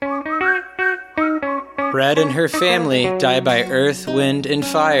Red and her family die by earth, wind, and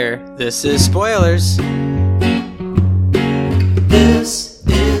fire. This is Spoilers. This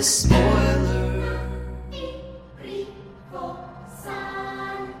is Spoilers.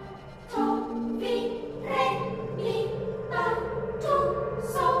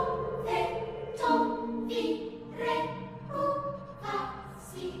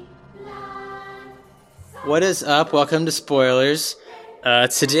 What is up? Welcome to Spoilers.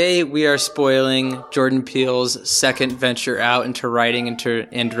 Today we are spoiling Jordan Peele's second venture out into writing and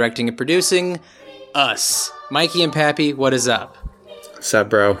directing and producing, Us. Mikey and Pappy, what is up? Sup,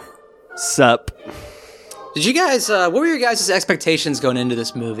 bro? Sup? Did you guys, what were your guys' expectations going into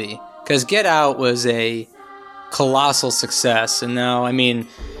this movie? Because Get Out was a colossal success, and now, I mean,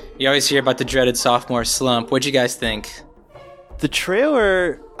 you always hear about the dreaded sophomore slump. What'd you guys think? The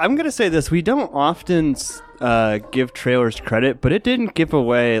trailer, I'm going to say this, we don't often give trailers credit, but it didn't give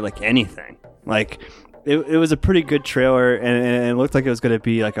away, like, anything. Like, it was a pretty good trailer, and it looked like it was going to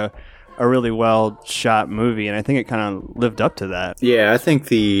be, like, a really well-shot movie, and I think it kind of lived up to that. Yeah, I think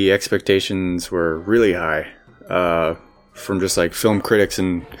the expectations were really high from just, like, film critics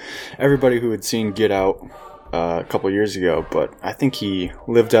and everybody who had seen Get Out a couple years ago, but I think he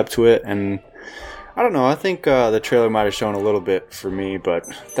lived up to it, and I don't know, I think the trailer might have shown a little bit for me, but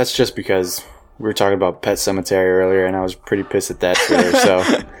that's just because we were talking about Pet Sematary earlier, and I was pretty pissed at that trailer, so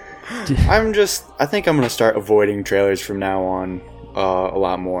I think I'm going to start avoiding trailers from now on a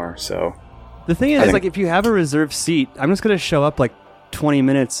lot more, so. The thing is, like, if you have a reserved seat, I'm just going to show up, like, 20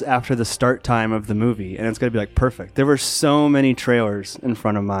 minutes after the start time of the movie, and it's going to be, like, perfect. There were so many trailers in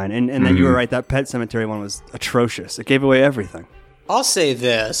front of mine, and then you were right, that Pet Sematary one was atrocious. It gave away everything. I'll say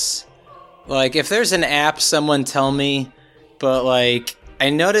this. Like, if there's an app, someone tell me, but, like, I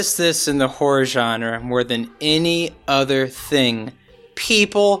noticed this in the horror genre more than any other thing.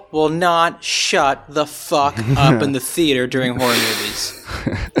 People will not shut the fuck up in the theater during horror movies.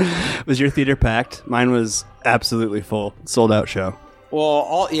 Was your theater packed? Mine was absolutely full. Sold out show.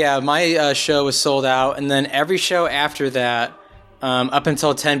 Well, my show was sold out, and then every show after that, up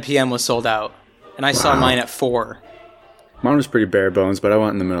until 10 p.m. was sold out. And I saw mine at 4. Mine was pretty bare bones, but I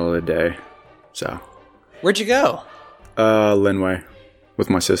went in the middle of the day. So, where'd you go? Linway, with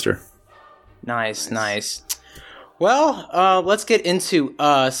my sister. Nice. Well, let's get into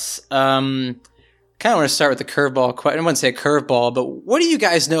Us. Kind of want to start with the curveball question. I wouldn't say curveball, but what do you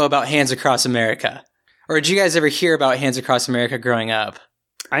guys know about Hands Across America? Or did you guys ever hear about Hands Across America growing up?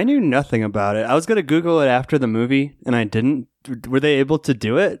 I knew nothing about it. I was going to Google it after the movie, and I didn't. Were they able to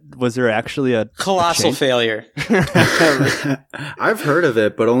do it? Was there actually a colossal failure? I've heard of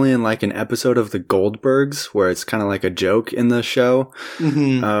it, but only in like an episode of The Goldbergs, where it's kind of like a joke in the show.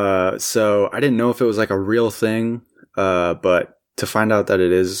 Mm-hmm. So I didn't know if it was like a real thing, but to find out that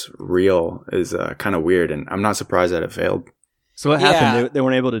it is real is kind of weird, and I'm not surprised that it failed. So what happened? They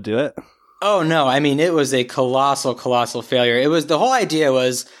weren't able to do it? Oh, no. I mean, it was a colossal failure. The whole idea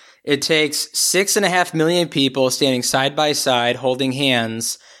was it takes 6.5 million people standing side by side, holding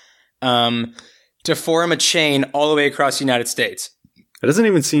hands, to form a chain all the way across the United States. It doesn't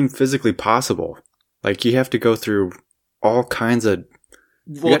even seem physically possible. Like, you have to go through all kinds of...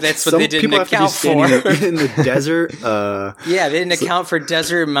 Well, that's what they didn't account for. In the desert. Yeah, they didn't account for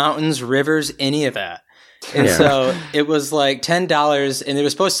desert, mountains, rivers, any of that. And so it was like $10, and it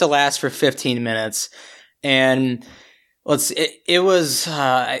was supposed to last for 15 minutes. And it was,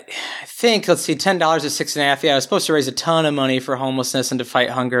 I think, $10 at 6.5. Yeah, I was supposed to raise a ton of money for homelessness and to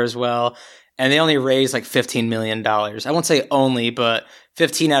fight hunger as well. And they only raised like $15 million. I won't say only, but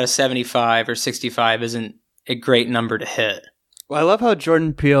 15 out of 75 or 65 isn't a great number to hit. Well, I love how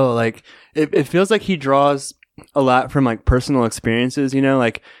Jordan Peele, like, it feels like he draws a lot from like personal experiences, you know,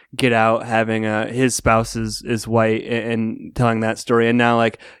 like Get Out, having his spouse is white and telling that story, and now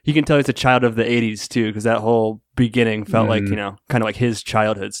like you can tell he's a child of the 80s too, because that whole beginning felt like, you know, kind of like his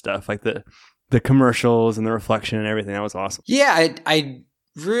childhood stuff, like the commercials and the reflection and everything. That was awesome. Yeah, I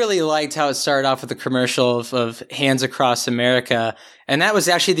really liked how it started off with the commercial of Hands Across America, and that was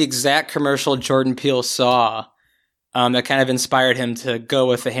actually the exact commercial Jordan Peele saw that kind of inspired him to go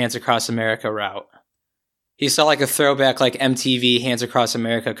with the Hands Across America route. He saw like a throwback like MTV Hands Across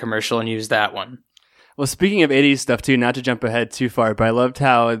America commercial and used that one. Well, speaking of 80s stuff too, not to jump ahead too far, but I loved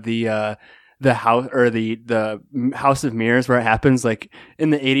how the house or the House of Mirrors, where it happens, like in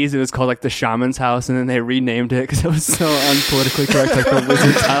the 80s it was called like the Shaman's House, and then they renamed it because it was so unpolitically correct, like the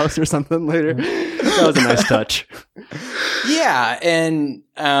Wizard's House or something later. That was a nice touch. Yeah, and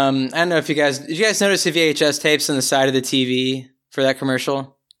I don't know if did you guys notice the VHS tapes on the side of the TV for that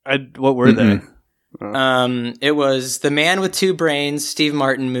commercial? What were they? It was The Man with Two Brains, Steve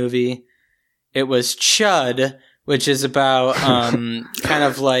Martin movie. It was Chud, which is about kind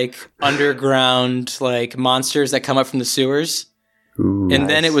of like underground like monsters that come up from the sewers. Ooh, and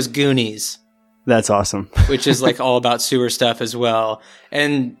then it was Goonies. That's awesome. Which is like all about sewer stuff as well.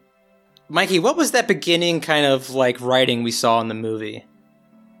 And Mikey, what was that beginning kind of like writing we saw in the movie?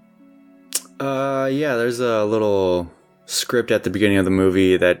 Yeah, there's a little script at the beginning of the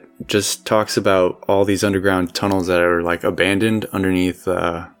movie that just talks about all these underground tunnels that are like abandoned underneath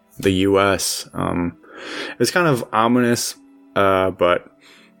the U.S. It was kind of ominous, but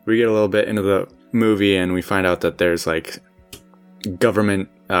we get a little bit into the movie and we find out that there's like government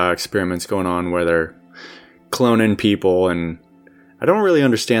experiments going on where they're cloning people, and I don't really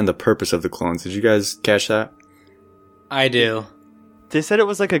understand the purpose of the clones. Did you guys catch that? I do. They said it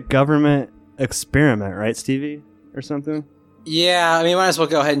was like a government experiment, right, Stevie? Or something? Yeah, I mean, might as well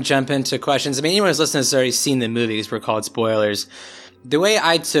go ahead and jump into questions. I mean, anyone who's listening has already seen the movie because we're called spoilers. The way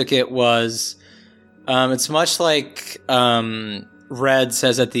I took it was, it's much like Red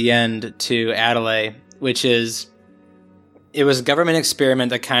says at the end to Adelaide, which is, it was a government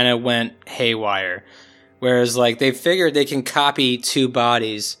experiment that kind of went haywire. Whereas, like, they figured they can copy two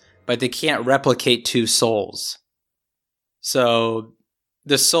bodies, but they can't replicate two souls. So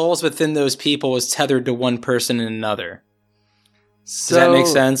the souls within those people was tethered to one person and another. So, does that make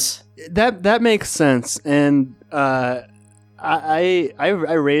sense? That makes sense. And I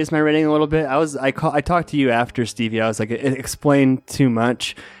raised my rating a little bit. I talked to you after, Stevie. I was like, it explained too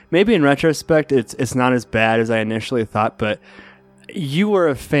much. Maybe in retrospect, it's not as bad as I initially thought. But you were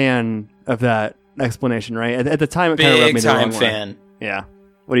a fan of that explanation, right? At the time, it kind of rubbed me the wrong way. Big time fan. Yeah.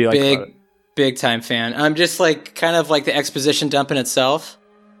 What do you like about it? Big time fan. I'm just like kind of like the exposition dump in itself.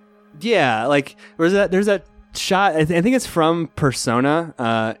 Yeah, like there's that shot. I think it's from Persona,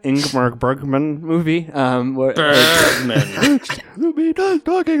 Ingmar Bergman movie. Where, Bergman. Ruby does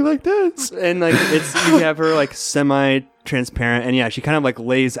talking like this, and like you have her like semi-transparent, and yeah, she kind of like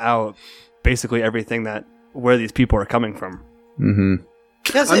lays out basically everything that where these people are coming from. Mm-hmm.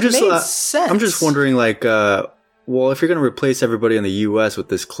 Because it made sense. I'm just wondering, like, well, if you're going to replace everybody in the U.S. with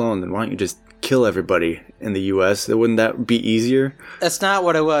this clone, then why don't you just kill everybody in the U.S.? Wouldn't that be easier? That's not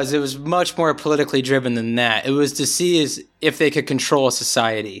what it was. It was much more politically driven than that. It was to see if they could control a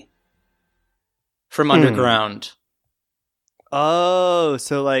society from underground. Oh,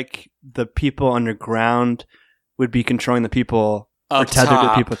 so like the people underground would be controlling the people up tethered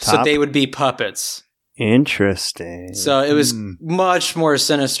top, to people top? so they would be puppets. Interesting. So it was much more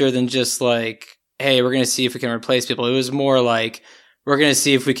sinister than just like, hey, we're going to see if we can replace people. It was more like, we're going to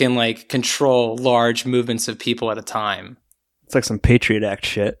see if we can like control large movements of people at a time. It's like some Patriot Act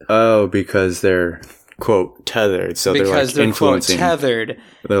shit. Oh, because they're, quote, tethered. So because they're like influencing. Quote, tethered.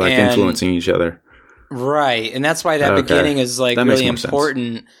 They're like influencing each other. Right. And that's why that beginning is like that really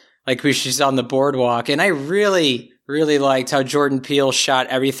important. Sense. Like she's on the boardwalk. And I really, really liked how Jordan Peele shot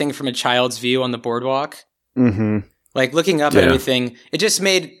everything from a child's view on the boardwalk. Mm-hmm. Like looking up at everything, it just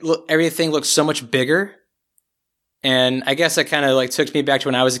made everything look so much bigger. And I guess that kind of like took me back to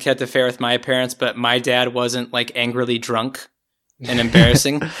when I was a kid at the fair with my parents, but my dad wasn't like angrily drunk and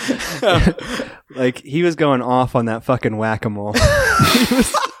embarrassing. Like he was going off on that fucking whack-a-mole. he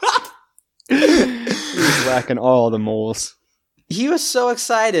was whacking all the moles. He was so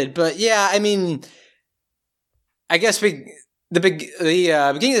excited, but yeah, I mean, I guess the beginning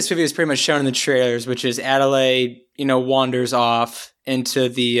of this movie is pretty much shown in the trailers, which is Adelaide, wanders off into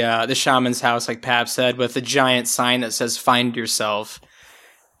the shaman's house, like Pap said, with a giant sign that says "Find Yourself,"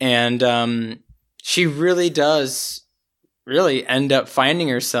 and she really does end up finding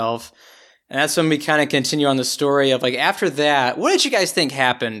herself, and that's when we kind of continue on the story of like after that. What did you guys think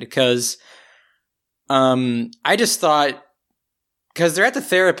happened? Because I just thought. Because they're at the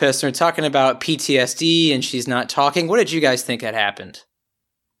therapist and they're talking about PTSD and she's not talking. What did you guys think had happened?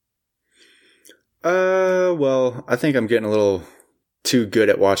 Well, I think I'm getting a little too good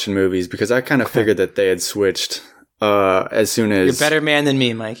at watching movies because I kind of figured that they had switched as soon as... You're a better man than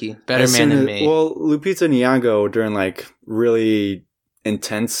me, Mikey. Better man than me. Well, Lupita Nyong'o during like really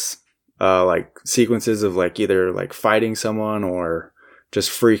intense like sequences of like either like fighting someone or just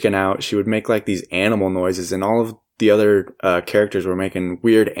freaking out, she would make like these animal noises, and all of the other characters were making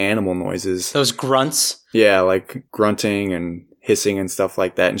weird animal noises. Those grunts? Yeah, like grunting and hissing and stuff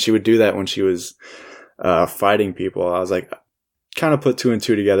like that. And she would do that when she was fighting people. I was like, kind of put two and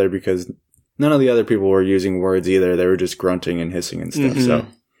two together because none of the other people were using words either. They were just grunting and hissing and stuff. Mm-hmm. So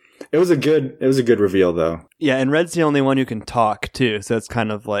it was a good reveal though. Yeah, and Red's the only one who can talk too. So it's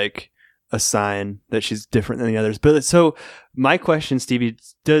kind of like a sign that she's different than the others. But so my question, Stevie,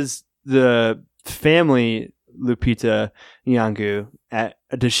 does the family Lupita Nyong'o,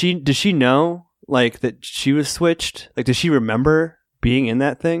 does she know like that she was switched? Like, does she remember being in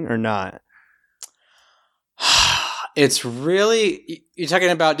that thing or not? It's really, you're talking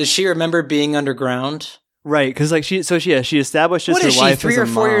about, does she remember being underground? Right, because like she establishes what her is she, life 3 as a or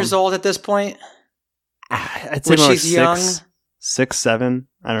 4 mom. years old at this point? I'd say When more she's like young? 6, 7.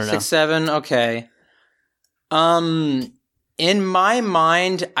 I don't know. 6, 7, okay. In my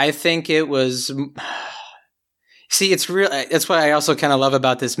mind, I think it was. See, it's real. That's what I also kind of love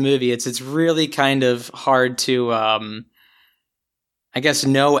about this movie. It's really kind of hard to, I guess,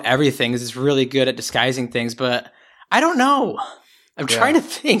 know everything. It's really good at disguising things, but I don't know. I'm trying to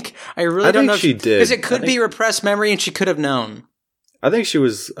think. I really don't know. She did, because it could be repressed memory, and she could have known. I think she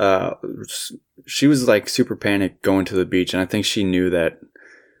was like super panicked going to the beach, and I think she knew that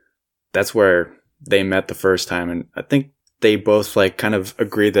that's where they met the first time, and I think they both like kind of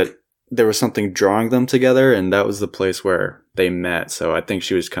agreed that there was something drawing them together, and that was the place where they met. So I think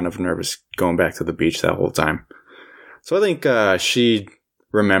she was kind of nervous going back to the beach that whole time. So I think she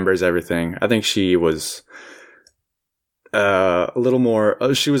remembers everything. I think she was a little more.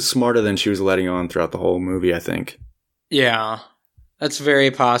 She was smarter than she was letting on throughout the whole movie, I think. Yeah, that's very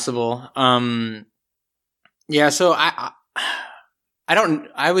possible. Yeah, so I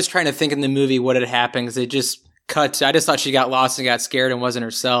was trying to think in the movie what had happened because it just cut to, I just thought she got lost and got scared and wasn't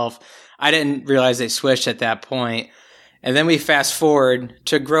herself. I didn't realize they switched at that point. And then we fast forward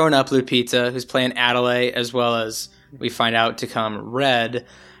to grown-up Lupita, who's playing Adelaide, as well as we find out to come Red.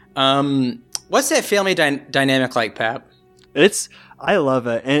 What's that family dynamic like, Pap? I love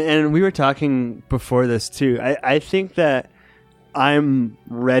it. And we were talking before this too. I think that I'm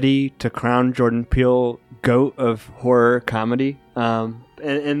ready to crown Jordan Peele GOAT of horror comedy.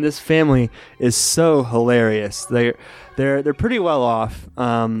 And this family is so hilarious. They're pretty well off.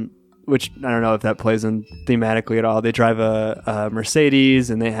 Which I don't know if that plays in thematically at all. They drive a Mercedes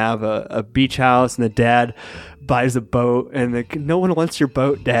and they have a beach house, and the dad buys a boat, and no one wants your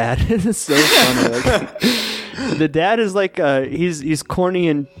boat, Dad. It's so funny. Like, the dad is like he's corny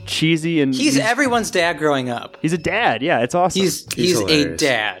and cheesy, and he's everyone's dad growing up. He's a dad, yeah. It's awesome. He's a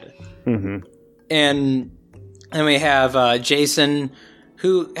dad, and we have Jason,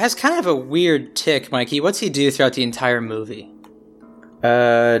 who has kind of a weird tick. Mikey, what's he do throughout the entire movie?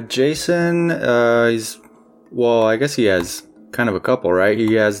 Jason, I guess he has kind of a couple, right?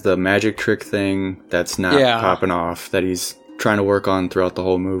 He has the magic trick thing that's not popping off that he's trying to work on throughout the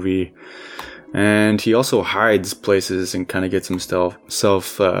whole movie. And he also hides places and kind of gets himself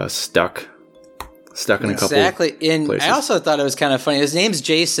stuck in a couple Exactly. And places. I also thought it was kind of funny. His name's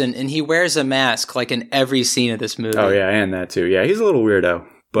Jason, and he wears a mask like in every scene of this movie. Oh, yeah, and that too. Yeah, he's a little weirdo,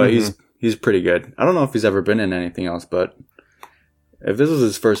 but he's pretty good. I don't know if he's ever been in anything else, but if this was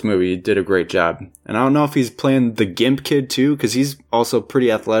his first movie, he did a great job. And I don't know if he's playing the Gimp kid too, because he's also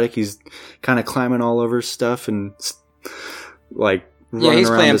pretty athletic. He's kind of climbing all over stuff and like running he's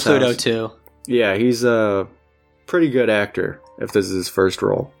around playing his Pluto house. too. Yeah, he's a pretty good actor if this is his first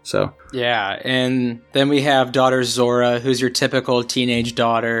role. So yeah, and then we have daughter Zora, who's your typical teenage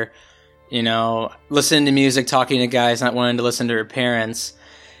daughter, you know, listening to music, talking to guys, not wanting to listen to her parents.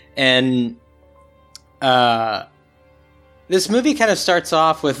 And this movie kind of starts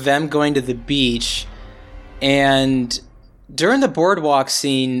off with them going to the beach, and during the boardwalk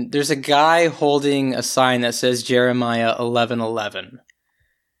scene, there's a guy holding a sign that says Jeremiah 11:11.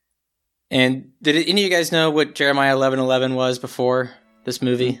 And did any of you guys know what Jeremiah 11:11 was before this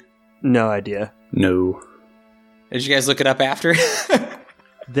movie? No idea. no. Did you guys look it up after?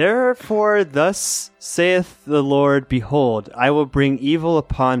 Therefore, thus saith the Lord, behold, I will bring evil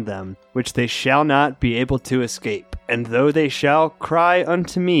upon them, which they shall not be able to escape. And though they shall cry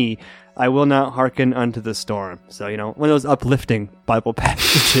unto me, I will not hearken unto the storm. So, you know, one of those uplifting Bible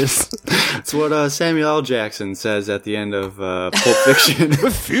passages. It's what Samuel L. Jackson says at the end of Pulp Fiction.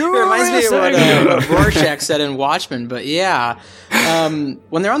 It reminds me of what Rorschach said in Watchmen, but yeah.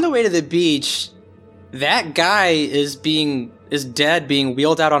 When they're on the way to the beach, that guy is dead, being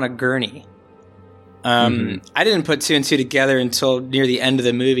wheeled out on a gurney. I didn't put two and two together until near the end of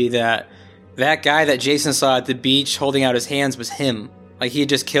the movie that guy that Jason saw at the beach holding out his hands was him. Like, he had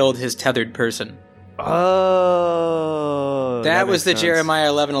just killed his tethered person. Oh. That was the makes sense. Jeremiah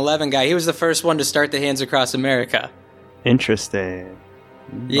 11:11 guy. He was the first one to start the Hands Across America. Interesting.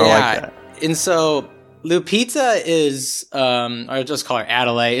 Yeah. I like that. And so Lupita is, or I'll just call her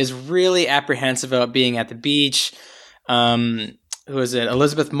Adelaide, is really apprehensive about being at the beach. Who is it?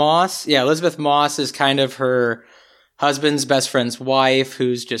 Elizabeth Moss? Yeah, Elizabeth Moss is kind of her husband's best friend's wife,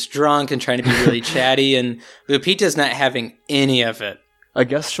 who's just drunk and trying to be really chatty, and Lupita's not having any of it. I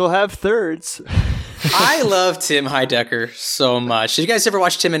guess she'll have thirds. I love Tim Heidecker so much. Did you guys ever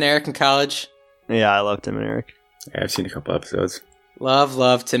watch Tim and Eric in college? Yeah, I love Tim and Eric. Yeah, I've seen a couple episodes.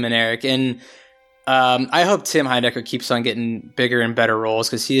 Love Tim and Eric. And I hope Tim Heidecker keeps on getting bigger and better roles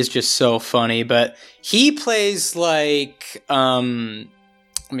because he is just so funny. But he plays like, let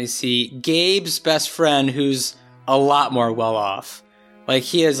me see, Gabe's best friend who's a lot more well off. Like,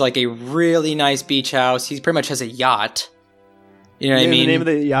 he has like a really nice beach house. He pretty much has a yacht. You know what I mean? The name of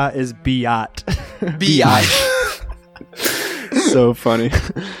the yacht is Biat. Biat. So funny.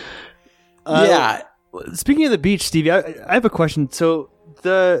 Yeah. Speaking of the beach, Stevie, I have a question. So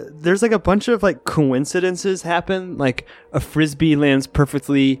there's like a bunch of like coincidences happen. Like a frisbee lands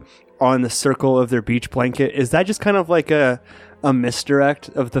perfectly on the circle of their beach blanket. Is that just kind of like a misdirect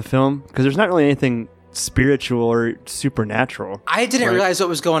of the film? Because there's not really anything spiritual or supernatural. I didn't realize what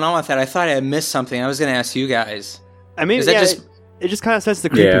was going on with that. I thought I had missed something. I was going to ask you guys. I mean, it just kind of sets the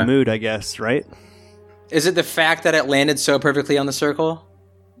creepy mood, I guess, right? Is it the fact that it landed so perfectly on the circle?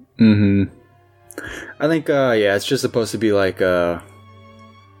 Mm-hmm. I think, it's just supposed to be like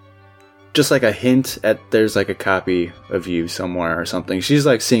just like a hint at there's like a copy of you somewhere or something. She's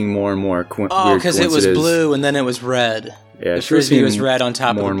like seeing more and more weird coincidences. Because it was blue and then it was red. Yeah, the frisbee was red on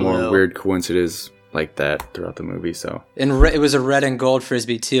top of the blue. More and more weird coincidences like that throughout the movie. So, and it was a red and gold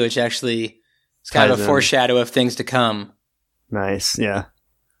frisbee too, which actually is kind of a foreshadow of things to come. Nice, yeah.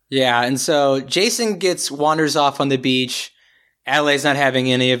 Yeah, and so Jason wanders off on the beach. Adelaide's not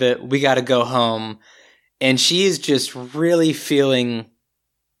having any of it. We got to go home. And she is just really feeling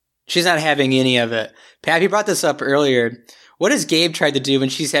she's not having any of it. Pat, you brought this up earlier. What has Gabe tried to do when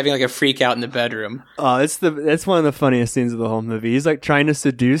she's having like a freak out in the bedroom? Oh, it's one of the funniest scenes of the whole movie. He's like trying to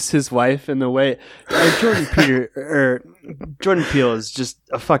seduce his wife in the way Jordan Peele is just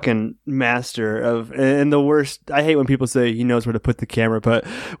a fucking master of, and the worst. I hate when people say he knows where to put the camera, but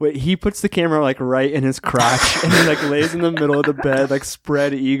he puts the camera like right in his crotch and he like lays in the middle of the bed like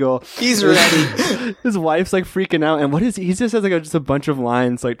spread eagle. He's ready. His wife's like freaking out, and he just has like just a bunch of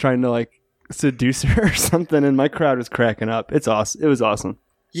lines like trying to like seduce her or something, and my crowd was cracking up. It's awesome. It was awesome.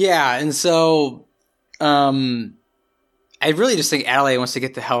 Yeah, and so I really just think Adelaide wants to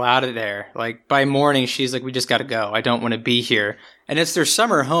get the hell out of there. Like by morning she's like, we just gotta go. I don't want to be here. And it's their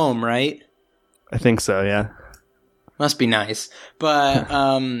summer home, right? I think so, yeah. Must be nice. But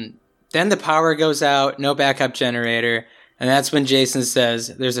then the power goes out, no backup generator, and that's when Jason says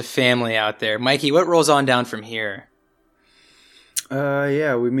there's a family out there. Mikey, what rolls on down from here?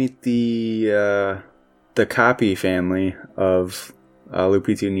 We meet the Copy family of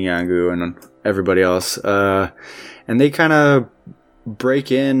Lupita Nyong'o and everybody else, and they kind of break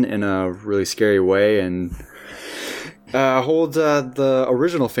in a really scary way and hold the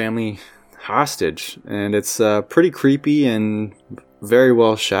original family hostage, and it's pretty creepy and very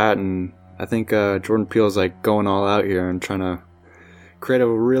well shot. And I think Jordan Peele is like going all out here and trying to create a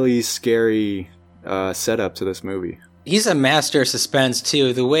really scary setup to this movie. He's a master of suspense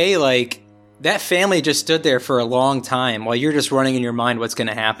too. The way like that family just stood there for a long time while you're just running in your mind what's going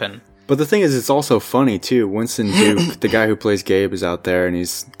to happen. But the thing is, it's also funny too. Winston Duke, the guy who plays Gabe, is out there and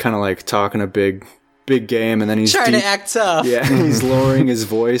he's kind of like talking a big game, and then he's trying to act tough. Yeah, he's lowering his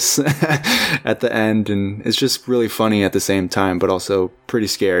voice at the end, and it's just really funny at the same time, but also pretty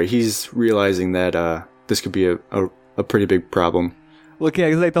scary. He's realizing that this could be a pretty big problem. Well, yeah,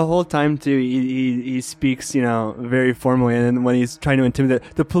 because like the whole time too, he speaks, very formally, and then when he's trying to intimidate,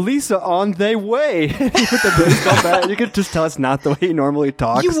 the police are on their way. With the baseball bat, you could just tell it's not the way he normally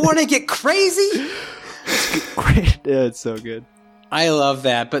talks. You want to get crazy? Great, yeah, it's so good. I love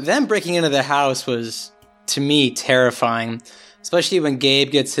that. But then breaking into the house was, to me, terrifying, especially when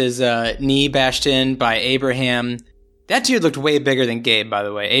Gabe gets his knee bashed in by Abraham. That dude looked way bigger than Gabe, by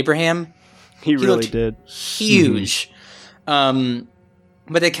the way. Abraham, he really did, huge.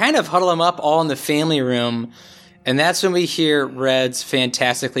 But they kind of huddle him up all in the family room, and that's when we hear Red's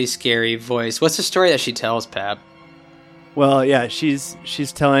fantastically scary voice. What's the story that she tells, Pap? Well, yeah, she's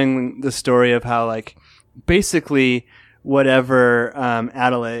telling the story of how, like, basically whatever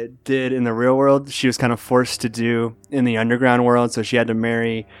Adelaide did in the real world, she was kind of forced to do in the underground world. So she had to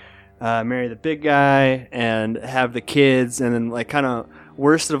marry the big guy and have the kids, and then, like, kind of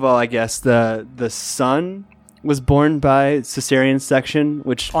worst of all, I guess the son was born by cesarean section,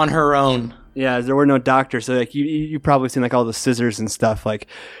 which on her own. Yeah, there were no doctors, so like you probably seen like all the scissors and stuff. Like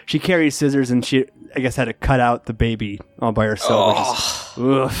she carried scissors and she, I guess, had to cut out the baby all by herself.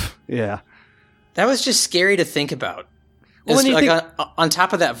 Oof, yeah. That was just scary to think about. Well, like on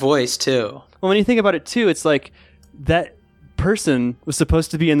top of that voice too. Well, when you think about it too, it's like that person was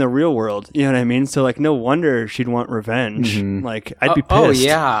supposed to be in the real world. You know what I mean? So like, no wonder she'd want revenge. Mm-hmm. Like I'd be pissed. Oh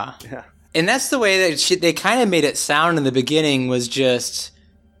yeah. And that's the way that they kind of made it sound in the beginning was just,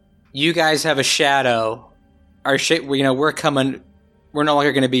 you guys have a shadow. We're coming. We're no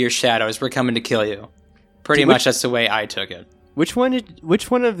longer going to be your shadows. We're coming to kill you. Pretty much that's the way I took it. Which one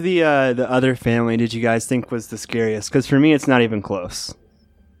of the other family did you guys think was the scariest? Because for me, it's not even close.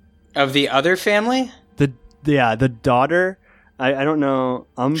 Of the other family? The daughter. I don't know.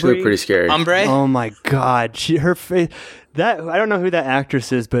 Umbre? She looked pretty scary. Umbre? Oh my god. Her face. I don't know who that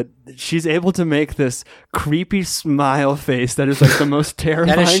actress is, but she's able to make this creepy smile face that is like the most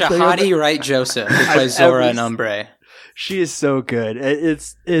terrifying. That is Shahadi Wright Joseph, who plays Zora and Umbre. She is so good.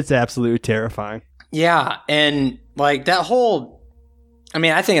 It's absolutely terrifying. Yeah, and like that whole, I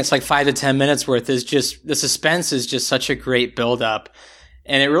mean, I think it's like 5 to 10 minutes worth is just, the suspense is just such a great buildup.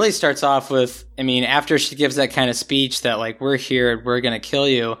 And it really starts off with, I mean, after she gives that kind of speech that like, we're here, we're going to kill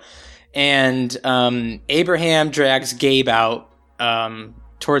you. And Abraham drags Gabe out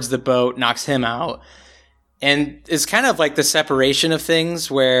towards the boat, knocks him out. And it's kind of like the separation of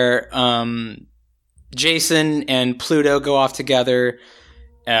things where Jason and Pluto go off together.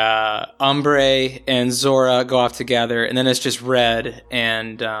 Umbre and Zora go off together. And then it's just Red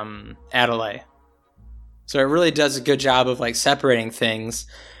and Adelaide. So it really does a good job of like separating things.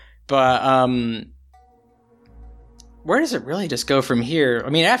 But where does it really just go from here? I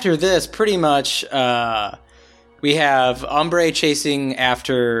mean, after this, pretty much we have Umbre chasing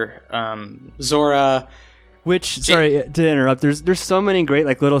after Zora. Which, sorry to interrupt, there's so many great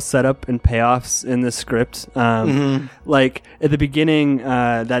like little setup and payoffs in this script. Like at the beginning,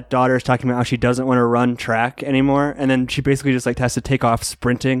 that daughter is talking about how she doesn't want to run track anymore, and then she basically just like has to take off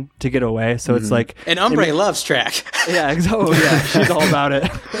sprinting to get away. So it's like, and Umbre loves track. Yeah, she's all about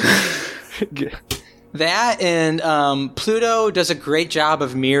it. That and Pluto does a great job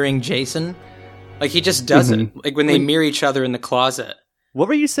of mirroring Jason. Like he just does it. Like when they mirror each other in the closet. What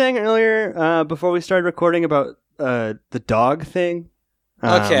were you saying earlier before we started recording about the dog thing?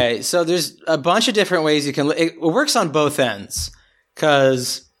 Okay, so there's a bunch of different ways you can... It works on both ends,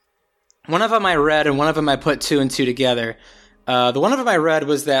 because one of them I read and one of them I put 2 and 2 together. The one of them I read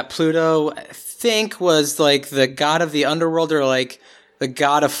was that Pluto, I think, was like the god of the underworld, or like the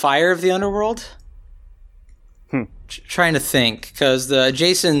god of fire of the underworld. Trying to think, because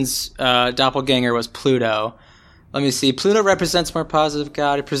Jason's doppelganger was Pluto. Let me see. Pluto represents more positive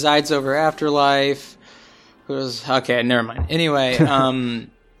god. It presides over afterlife. Okay, never mind. Anyway, and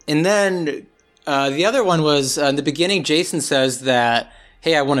then the other one was, in the beginning, Jason says that,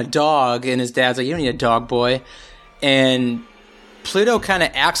 hey, I want a dog. And his dad's like, you don't need a dog, boy. And Pluto kind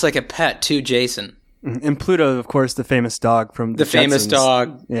of acts like a pet to Jason. And Pluto, of course, the famous dog from the famous Jetsons.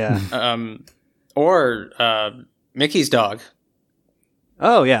 Dog. Yeah. Or Mickey's dog.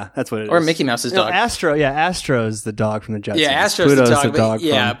 Oh, yeah, that's what it is. Or Mickey Mouse's dog. Astro is the dog from the Jetsons. Yeah, Astro's Pluto's the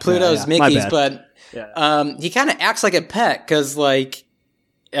dog. Pluto's Mickey's, but he kind of acts like a pet, because like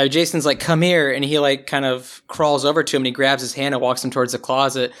Jason's like, come here, and he like kind of crawls over to him and he grabs his hand and walks him towards the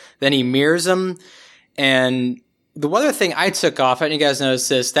closet. Then he mirrors him. And the other thing I took off, I don't know if you guys noticed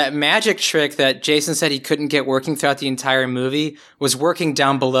this, that magic trick that Jason said he couldn't get working throughout the entire movie was working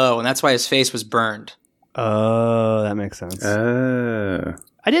down below, and that's why his face was burned. Oh, that makes sense.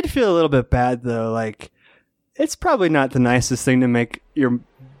 I did feel a little bit bad, though. Like, it's probably not the nicest thing to make your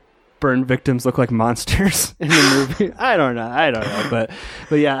burn victims look like monsters in the movie. I don't know. But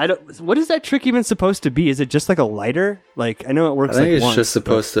yeah, what is that trick even supposed to be? Is it just like a lighter? Like, I know it works. I think like it's once, just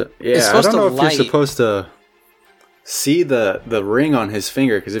supposed to. Yeah, it's supposed I don't know to if light. you're supposed to see the ring on his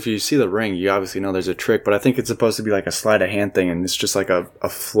finger, because if you see the ring, you obviously know there's a trick. But I think it's supposed to be like a sleight of hand thing, and it's just like a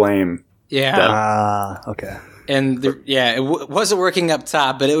flame. Yeah. Okay. And it wasn't working up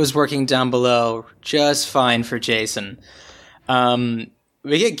top, but it was working down below just fine for Jason.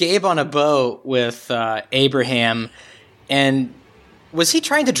 We get Gabe on a boat with Abraham, and was he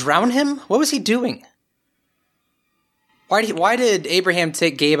trying to drown him? What was he doing? Why did Abraham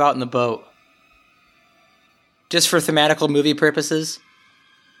take Gabe out in the boat? Just for thematical movie purposes?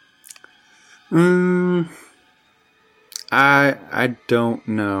 I don't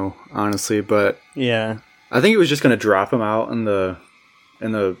know, honestly, but yeah, I think he was just going to drop him out in the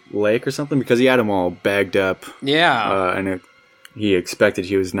lake or something, because he had him all bagged up. Yeah. And he expected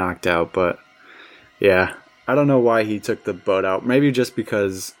he was knocked out, but yeah, I don't know why he took the boat out. Maybe just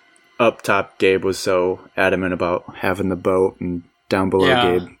because up top Gabe was so adamant about having the boat, and down below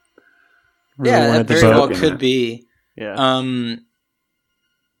Gabe that very well could be. Yeah.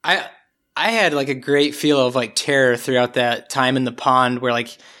 I had like a great feel of like terror throughout that time in the pond, where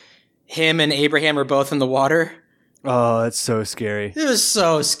like him and Abraham are both in the water, Oh, that's so scary. It was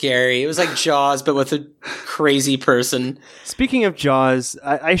so scary. It was like Jaws, but with a crazy person. Speaking of Jaws,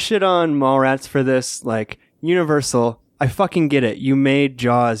 I shit on Mallrats for this. Like, Universal, I fucking get it. You made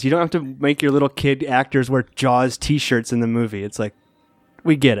Jaws. You don't have to make your little kid actors wear Jaws t-shirts in the movie. It's like,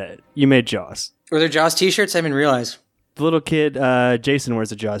 we get it. You made Jaws. Were there Jaws t-shirts? I didn't realize. The little kid, Jason,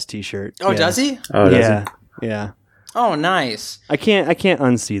 wears a Jaws t-shirt. Oh, does he? Oh, does he? Yeah. Oh, nice. I can't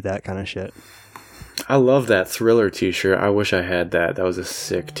unsee that kind of shit. I love that Thriller t-shirt. I wish I had that. That was a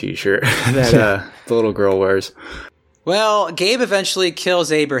sick t-shirt that the little girl wears. Well, Gabe eventually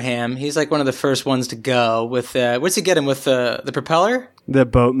kills Abraham. He's like one of the first ones to go with, what's he get him with, the propeller? The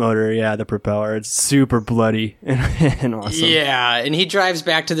boat motor, yeah, the propeller. It's super bloody and awesome. Yeah, and he drives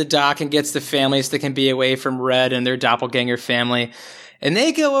back to the dock and gets the family so they can be away from Red and their doppelganger family. And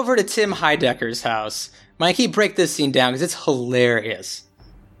they go over to Tim Heidecker's house. Mikey, break this scene down because it's hilarious.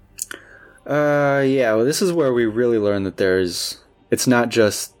 Yeah, well, this is where we really learn that it's not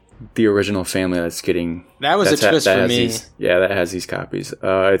just the original family that's getting... That was a twist for me. That has these copies.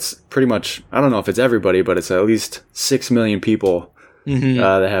 It's pretty much, I don't know if it's everybody, but it's at least 6 million people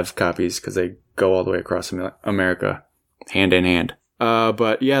that have copies because they go all the way across America, hand in hand.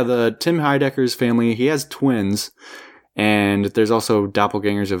 But yeah, the Tim Heidecker's family, he has twins, and there's also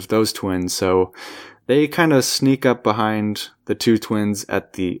doppelgangers of those twins, so... They kind of sneak up behind the two twins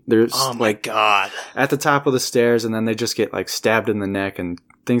at God. At the top of the stairs, and then they just get like stabbed in the neck, and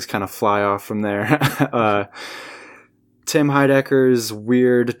things kind of fly off from there. Tim Heidecker's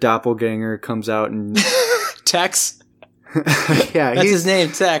weird doppelganger comes out and Tex. Yeah, that's his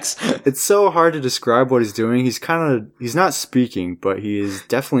name, Tex. It's so hard to describe what he's doing. He's not speaking, but he is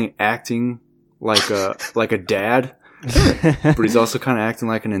definitely acting like a dad. But he's also kind of acting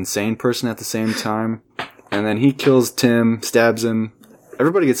like an insane person at the same time. And then he kills Tim, stabs him.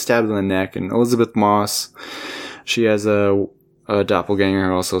 Everybody gets stabbed in the neck. And Elizabeth Moss, she has a doppelganger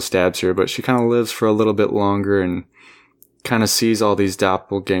who also stabs her. But she kind of lives for a little bit longer and kind of sees all these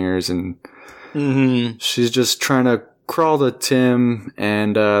doppelgangers. And she's just trying to crawl to Tim.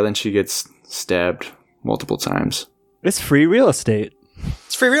 And then she gets stabbed multiple times. It's free real estate.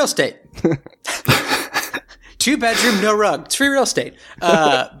 It's free real estate. 2-bedroom, no rug. It's free real estate.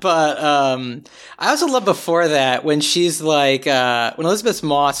 But I also love before that when she's like, when Elizabeth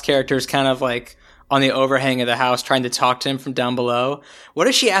Moss character is kind of like on the overhang of the house trying to talk to him from down below. What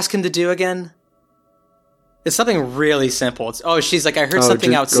does she ask him to do again? It's something really simple. She's like, I heard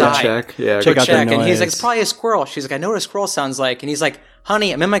something outside. Go check. Yeah, go check. And he's like, it's probably a squirrel. She's like, I know what a squirrel sounds like. And he's like,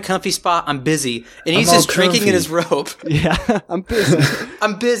 honey, I'm in my comfy spot. I'm busy. And he's just drinking in his robe. Yeah, I'm busy.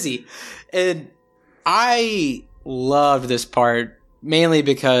 I'm busy. And I loved this part mainly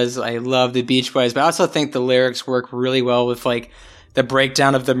because I love the Beach Boys, but I also think the lyrics work really well with like the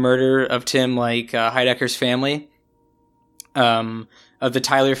breakdown of the murder of Tim, like Heidecker's family, of the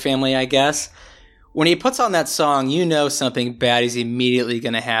Tyler family, I guess. When he puts on that song, you know something bad is immediately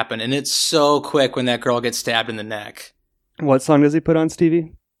going to happen, and it's so quick when that girl gets stabbed in the neck. What song does he put on,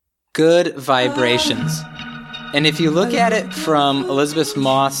 Stevie? Good Vibrations. And if you look at it from Elizabeth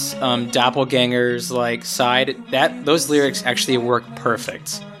Moss doppelganger's like side, those lyrics actually work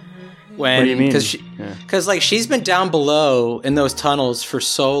perfect. What do you mean? Because like she's been down below in those tunnels for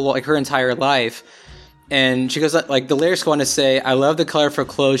so long, like her entire life, and she goes like the lyrics go on to say, "I love the colorful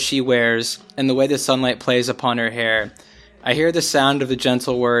clothes she wears and the way the sunlight plays upon her hair. I hear the sound of the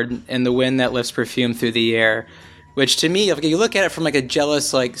gentle word and the wind that lifts perfume through the air." Which to me, if you look at it from like a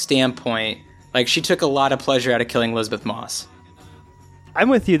jealous like standpoint. Like, she took a lot of pleasure out of killing Elizabeth Moss. I'm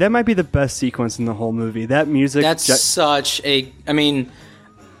with you. That might be the best sequence in the whole movie. That music... That's such a... I mean,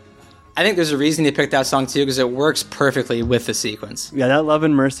 I think there's a reason they picked that song, too, because it works perfectly with the sequence. Yeah, that Love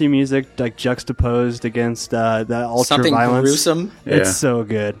and Mercy music, like, juxtaposed against the ultra-violence. Something gruesome. It's so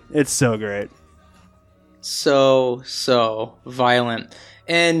good. It's so great. So violent.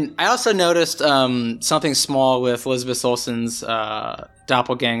 And I also noticed something small with Elizabeth Olsen's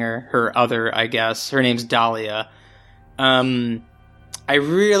doppelganger, her other, I guess. Her name's Dahlia. I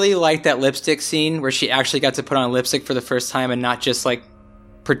really liked that lipstick scene where she actually got to put on lipstick for the first time and not just, like,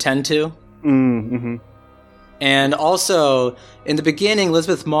 pretend to. Mm-hmm. And also, in the beginning,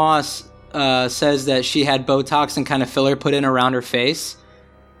 Elizabeth Moss says that she had Botox and kind of filler put in around her face.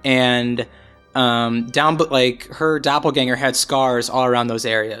 And... her doppelganger had scars all around those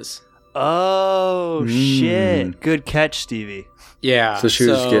areas. Oh, shit. Good catch, Stevie. Yeah. So she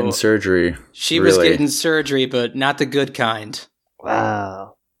was getting surgery. She was getting surgery, but not the good kind.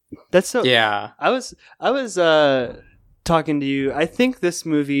 Wow. That's so... Yeah. I was talking to you. I think this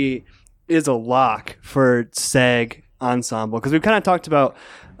movie is a lock for SAG Ensemble, because we've kind of talked about...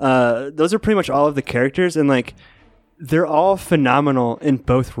 those are pretty much all of the characters, and like... they're all phenomenal in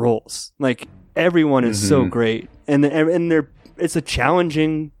both roles. Like everyone is so great, and it's a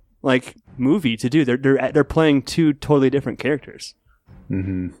challenging like movie to do. They're playing two totally different characters.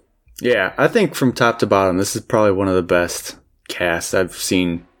 Yeah, I think from top to bottom, this is probably one of the best casts I've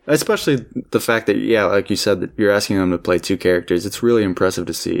seen. Especially the fact that, yeah, like you said, that you're asking them to play two characters. It's really impressive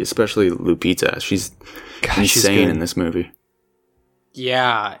to see, especially Lupita. She's insane in this movie.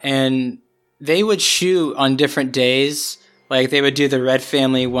 Yeah, and they would shoot on different days. Like, they would do the Red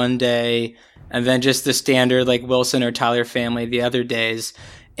family one day, and then just the standard, like, Wilson or Tyler family the other days.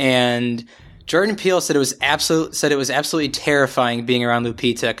 And Jordan Peele said it was absolutely terrifying being around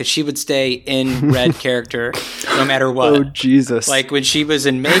Lupita because she would stay in Red character no matter what. Oh, Jesus. Like, when she was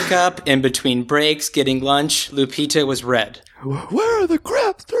in makeup, in between breaks, getting lunch, Lupita was Red. Where are the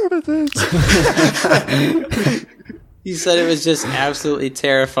craft services? He said it was just absolutely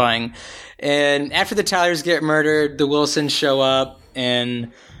terrifying. And after the Tylers get murdered, the Wilsons show up,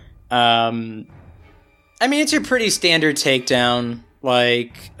 and I mean, it's a pretty standard takedown.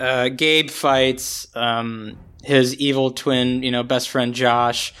 Like, Gabe fights his evil twin, best friend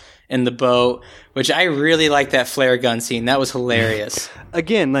Josh in the boat, which I really like that flare gun scene. That was hilarious.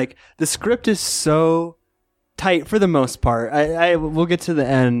 Again, like, the script is so tight for the most part. We'll get to the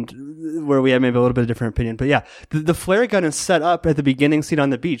end where we have maybe a little bit of different opinion, but yeah, the flare gun is set up at the beginning scene on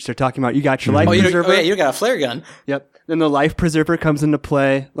the beach. They're talking about, you got your life preserver. Oh yeah, you got a flare gun. Yep. Then the life preserver comes into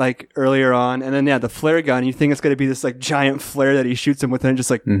play like earlier on, and then the flare gun. You think it's going to be this like giant flare that he shoots him with, and just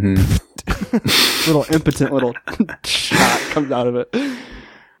like little impotent little shot comes out of it.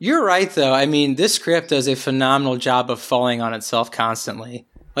 You're right, though. I mean, this script does a phenomenal job of falling on itself constantly.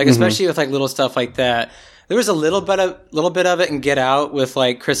 Like, especially with like little stuff like that. There was a little bit of it in Get Out with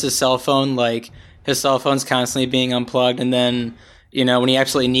like Chris's cell phone, like his cell phone's constantly being unplugged, and then when he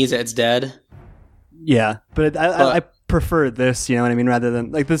absolutely needs it, it's dead. Yeah, but I prefer this, you know what I mean, rather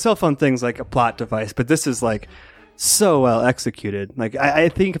than like the cell phone thing's like a plot device, but this is like so well executed. Like I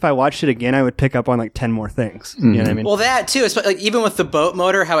think if I watched it again, I would pick up on like 10 more things. You know what I mean? Well, that too, like even with the boat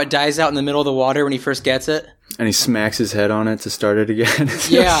motor, how it dies out in the middle of the water when he first gets it, and he smacks his head on it to start it again.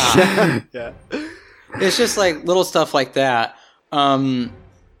 Yeah. Yeah. It's just like little stuff like that.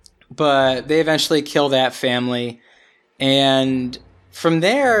 But they eventually kill that family, and from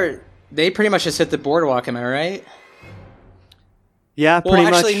there they pretty much just hit the boardwalk. Am I right? Yeah, pretty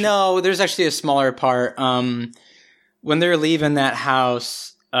much. Well, actually, no. There's actually a smaller part. When they're leaving that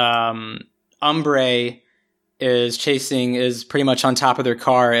house, Umbre is pretty much on top of their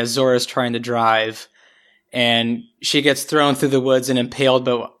car as Zora's trying to drive, and she gets thrown through the woods and impaled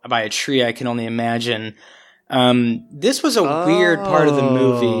by a tree. I can only imagine. This was a weird part of the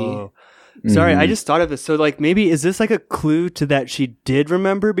movie. Sorry, I just thought of this. So, like, maybe is this like a clue to that she did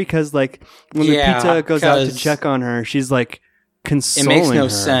remember? Because, like, when Lupita goes out to check on her, she's like consoling her. It makes no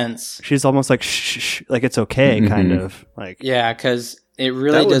sense. She's almost like shh, like it's okay, kind of like. Yeah, because it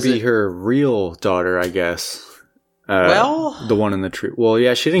really doesn't. That would be her real daughter, I guess. The one in the tree. Well,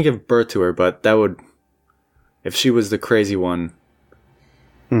 yeah, she didn't give birth to her, but that would, if she was the crazy one,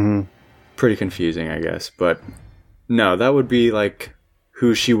 pretty confusing, I guess. But no, that would be like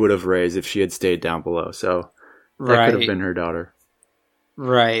who she would have raised if she had stayed down below. So that could have been her daughter.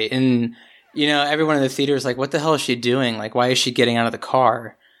 Right. And, everyone in the theater is like, what the hell is she doing? Like, why is she getting out of the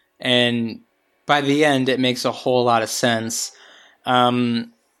car? And by the end, it makes a whole lot of sense. Pretty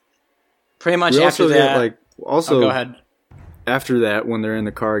much after that... go ahead. After that, when they're in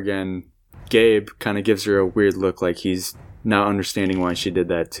the car again, Gabe kind of gives her a weird look like he's not understanding why she did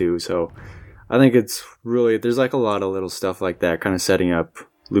that too. So I think it's really, there's like a lot of little stuff like that kind of setting up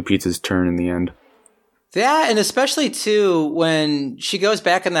Lupita's turn in the end. That, and especially too, when she goes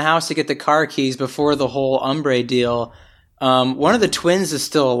back in the house to get the car keys before the whole Umbre deal, one of the twins is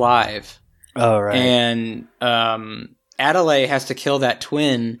still alive. Oh, right. And Adelaide has to kill that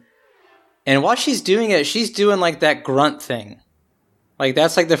twin. And while she's doing it, she's doing like that grunt thing. Like,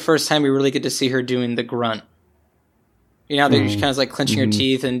 that's like the first time we really get to see her doing the grunt. She kind of like clenching her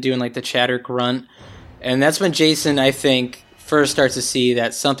teeth and doing like the chatter grunt. And that's when Jason, I think, first starts to see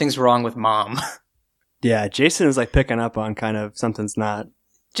that something's wrong with Mom. Yeah, Jason is like picking up on kind of something's not.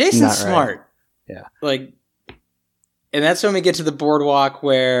 Jason's not smart. Right. Yeah. Like, and that's when we get to the boardwalk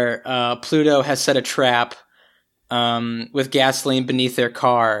where Pluto has set a trap with gasoline beneath their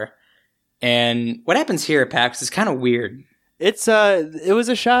car. And what happens here, Pax, is kind of weird. It was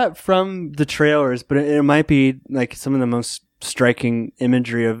a shot from the trailers, but it might be like some of the most striking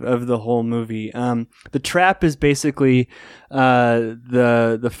imagery of the whole movie. The trap is basically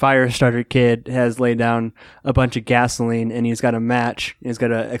the fire starter kid has laid down a bunch of gasoline, and he's got a match. He's got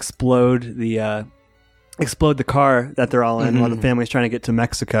to explode the explode the car that they're all in while the family's trying to get to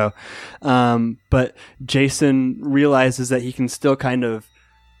Mexico. But Jason realizes that he can still kind of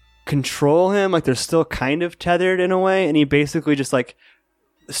control him, like they're still kind of tethered in a way, and he basically just like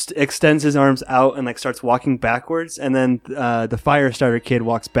extends his arms out and like starts walking backwards, and then the fire starter kid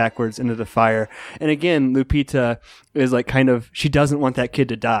walks backwards into the fire. And again, Lupita is like kind of, she doesn't want that kid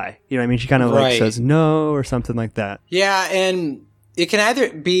to die, you know what I mean? She kind of like says no or something like that. Yeah, and it can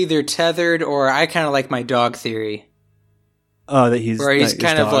either be they're tethered, or I kind of like my dog theory. Oh, that he's where he's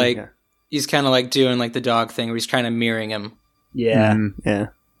kind of dog, like he's kind of like doing like the dog thing where he's kind of mirroring him. Yeah, yeah.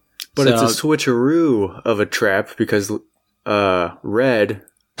 But it's a switcheroo of a trap, because Red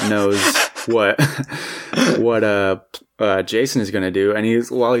knows what Jason is going to do, and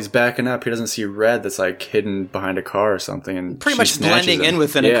while he's backing up, he doesn't see Red that's like hidden behind a car or something, and pretty much blending in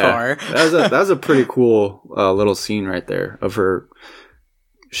within a car. that was a pretty cool little scene right there of her.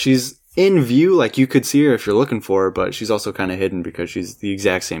 She's in view, like you could see her if you're looking for her, but she's also kind of hidden because she's the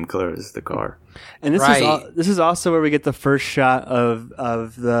exact same color as the car. And this is also where we get the first shot of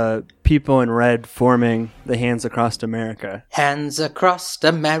the people in red forming the Hands Across America. Hands Across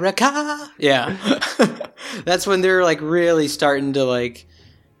America. Yeah. That's when they're like really starting to like,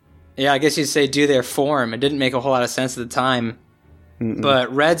 yeah, I guess you'd say do their form. It didn't make a whole lot of sense at the time.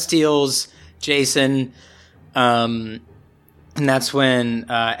 But Red steals Jason, and that's when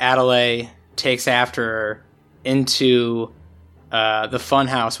Adelaide takes after her into the fun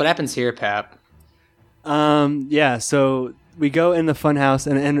house. What happens here, Pap? Yeah, so we go in the fun house,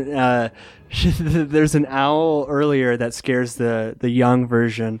 and there's an owl earlier that scares the young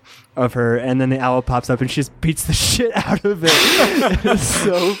version of her, and then the owl pops up and she just beats the shit out of it. It's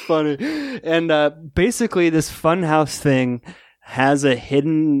so funny. And basically this fun house thing has a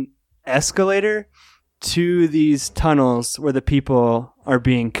hidden escalator to these tunnels where the people are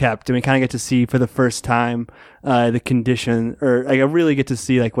being kept, and we kind of get to see for the first time the condition, or like I really get to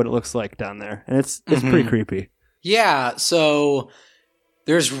see like what it looks like down there, and it's pretty creepy. Yeah, so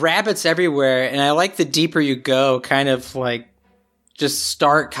there's rabbits everywhere, and I like the deeper you go, kind of like just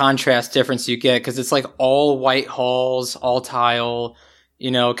stark contrast difference you get, because it's like all white halls, all tile, you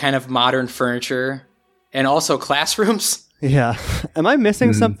know, kind of modern furniture, and also classrooms. Yeah. Am I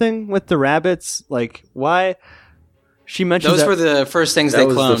missing something with the rabbits? Like, why? She mentioned those were the first things they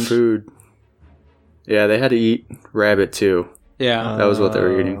cloned. That was the food. Yeah, they had to eat rabbit too. Yeah. That was what they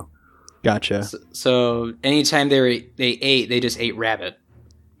were eating. Gotcha. So anytime they ate, they just ate rabbit.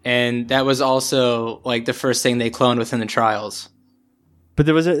 And that was also like the first thing they cloned within the trials. But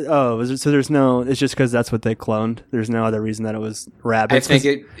there was so there's no, it's just because that's what they cloned. There's no other reason that it was rabbits. I think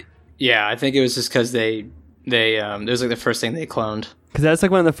it was just because it was like the first thing they cloned. Because that's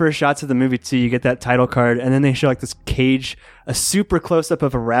like one of the first shots of the movie too. You get that title card, and then they show like this cage, a super close up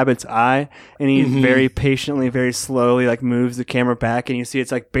of a rabbit's eye, and he very patiently, very slowly like moves the camera back, and you see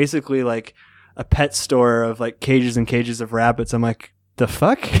it's like basically like a pet store of like cages and cages of rabbits. I'm like, the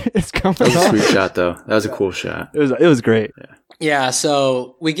fuck is coming on? That was a sweet shot though. That was a cool shot. It was great. Yeah.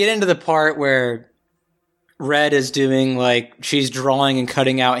 So we get into the part where Red is doing like she's drawing and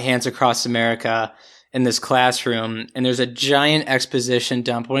cutting out Hands Across America in this classroom, and there's a giant exposition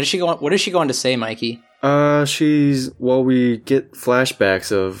dump. What is she going to say, Mikey? We get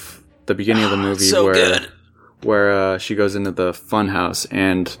flashbacks of the beginning of the movie where she goes into the fun house,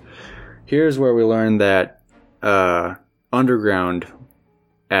 and here's where we learn that underground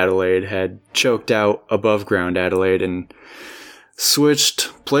Adelaide had choked out above ground Adelaide and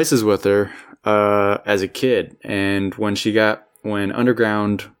switched places with her as a kid. And when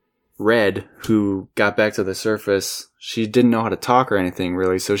underground Red, who got back to the surface, she didn't know how to talk or anything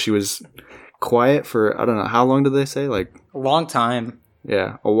really, so she was quiet for, I don't know, how long did they say? Like a long time.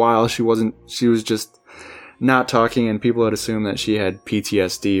 Yeah, a while. She was just not talking, and people had assumed that she had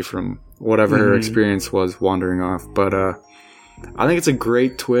PTSD from whatever her experience was wandering off. But I think it's a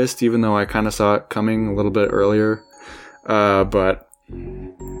great twist, even though I kind of saw it coming a little bit earlier. But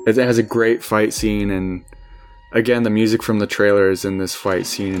it has a great fight scene, and again, the music from the trailer is in this fight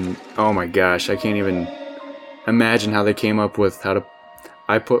scene, and oh my gosh, I can't even imagine how they came up with how to...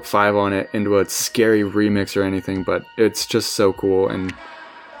 I put 5 on it into a scary remix or anything, but it's just so cool, and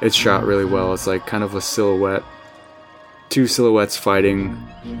it's shot really well. It's like kind of a silhouette. 2 silhouettes fighting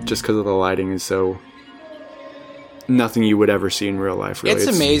just because of the lighting is so... nothing you would ever see in real life, really. It's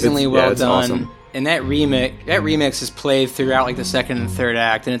amazingly well done. Awesome. And that remix is played throughout like the second and third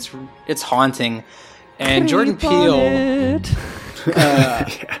act, and it's haunting. And Jordan Peele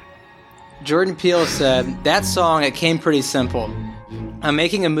Jordan Peele said, that song, it came pretty simple. I'm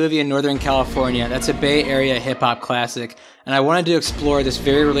making a movie in Northern California that's a Bay Area hip-hop classic, and I wanted to explore this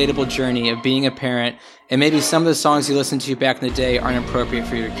very relatable journey of being a parent, and maybe some of the songs you listened to back in the day aren't appropriate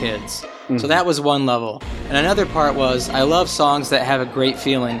for your kids. So that was one level. And another part was, I love songs that have a great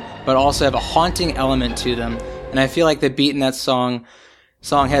feeling, but also have a haunting element to them, and I feel like the beat in that song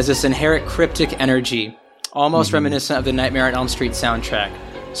has this inherent cryptic energy, almost reminiscent of the Nightmare on Elm Street soundtrack.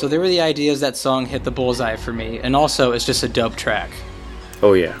 So there were the ideas that song hit the bullseye for me, and also it's just a dope track.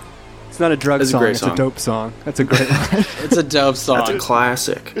 Oh, yeah. It's not a drug song, it's song. a dope song. That's a great one. It's a dope song. That's a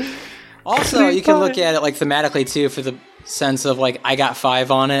classic. Also, you can look at it like thematically too, for the sense of like I got 5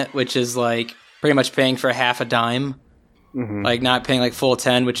 on it, which is like pretty much paying for half a dime. Like not paying like full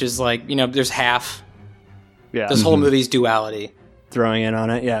 10, which is like, there's half. Yeah. This whole movie's duality. Throwing in on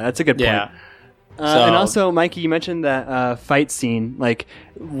it. Yeah, that's a good point. Yeah. And also, Mikey, you mentioned that fight scene. Like,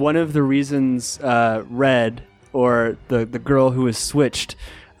 one of the reasons Red, or the girl who was switched,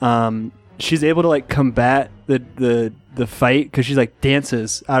 she's able to like combat the fight because she's like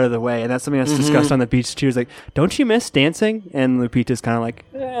dances out of the way, and that's something that's discussed on the beach too. Is like, don't you miss dancing? And Lupita's kind of like,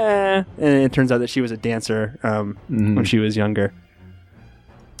 and it turns out that she was a dancer when she was younger.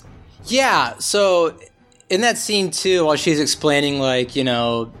 Yeah, so in that scene too, while she's explaining like,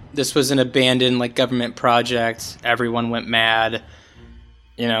 this was an abandoned like government project, everyone went mad,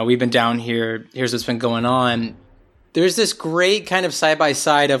 we've been down here, here's what's been going on. There's this great kind of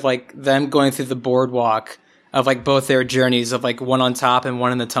side-by-side of like them going through the boardwalk of like both their journeys of like one on top and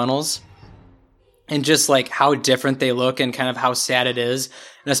one in the tunnels, and just like how different they look and kind of how sad it is.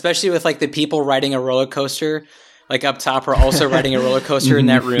 And especially with like the people riding a roller coaster, like up top are also riding a roller coaster in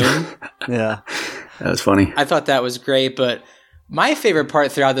that room. Yeah. That was funny. I thought that was great, but my favorite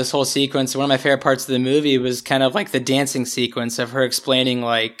part throughout this whole sequence, one of my favorite parts of the movie, was kind of like the dancing sequence of her explaining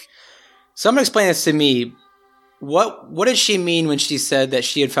like, someone explain this to me. What did she mean when she said that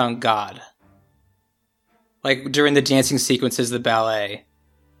she had found God? Like during the dancing sequences of the ballet.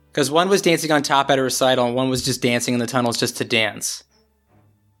 Because one was dancing on top at a recital and one was just dancing in the tunnels just to dance.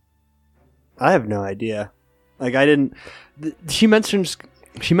 I have no idea. Like I didn't. She mentions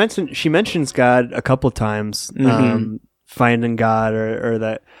God a couple times, finding God or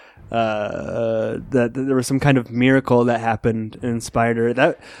that that there was some kind of miracle that happened and inspired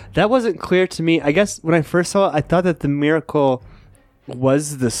her. That wasn't clear to me. I guess when I first saw it, I thought that the miracle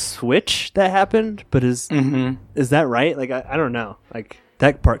was the switch that happened, but is that right? Like I don't know. Like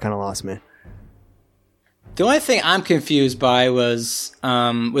that part kind of lost me. The only thing I'm confused by was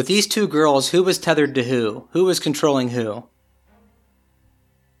with these two girls, who was tethered to who? Who was controlling who?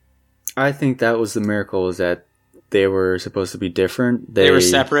 I think that was the miracle, is that they were supposed to be different. They were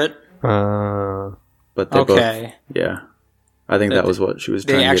separate? But they both... Yeah. I think that was what she was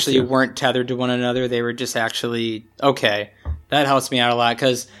trying to get to. They actually weren't tethered to one another. They were just actually... Okay. That helps me out a lot,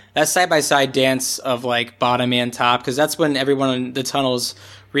 because that side-by-side dance of, like, bottom and top, because that's when everyone in the tunnels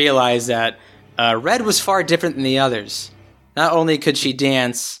realized that Red was far different than the others. Not only could she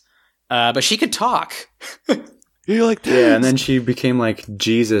dance, but she could talk. You're like, yeah, and then she became like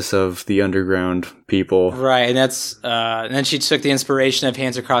Jesus of the underground people, right? And that's and then she took the inspiration of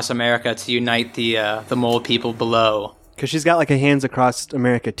Hands Across America to unite the mole people below. Because she's got like a Hands Across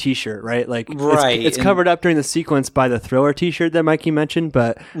America T-shirt, right? Like, right. It's covered up during the sequence by the Thriller T-shirt that Mikey mentioned,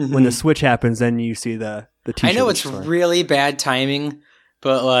 but when the switch happens, then you see the T-shirt. I know it's really bad timing,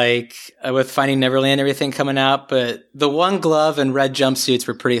 but like with Finding Neverland and everything coming out, but the one glove and red jumpsuits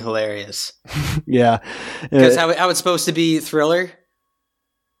were pretty hilarious. Yeah. Because how it's supposed to be Thriller?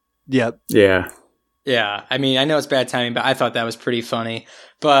 Yep. Yeah. Yeah. I mean, I know it's bad timing, but I thought that was pretty funny.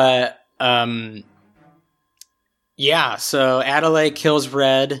 But, yeah, so Adelaide kills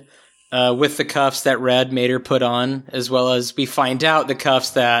Red with the cuffs that Red made her put on, as well as we find out the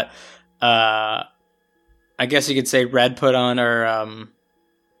cuffs that I guess you could say Red put on, or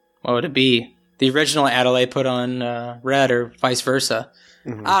what would it be? The original Adelaide put on Red, or vice versa. I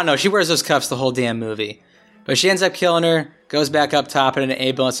don't know. She wears those cuffs the whole damn movie. But she ends up killing her, goes back up top in an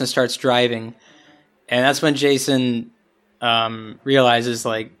ambulance and starts driving. And that's when Jason realizes,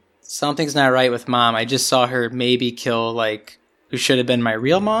 like, something's not right with Mom. I just saw her maybe kill, like, who should have been my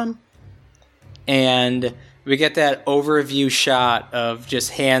real mom. And we get that overview shot of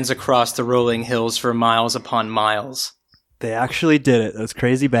just hands across the rolling hills for miles upon miles. They actually did it, those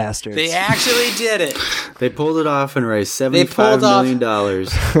crazy bastards. They actually did it. They pulled it off and raised $75 million.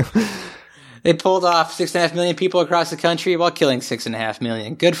 They pulled off 6.5 million people across the country while killing 6.5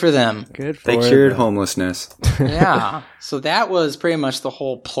 million. Good for them. Good for They cured homelessness. Yeah. So that was pretty much the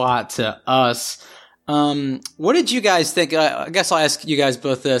whole plot to us. What did you guys think? I guess I'll ask you guys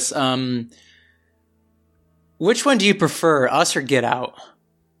both this. What Which one do you prefer, Us or Get Out?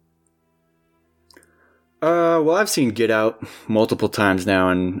 Well, I've seen Get Out multiple times now,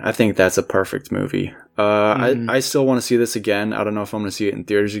 and I think that's a perfect movie. I still want to see this again. I don't know if I'm going to see it in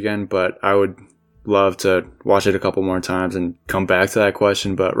theaters again, but I would love to watch it a couple more times and come back to that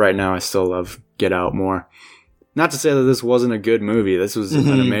question. But right now, I still love Get Out more. Not to say that this wasn't a good movie. This was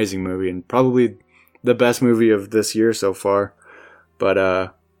an amazing movie and probably the best movie of this year so far. But I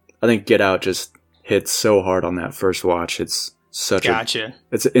think Get Out just hits so hard on that first watch. It's such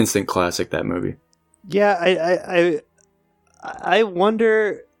it's an instant classic, that movie. Yeah, I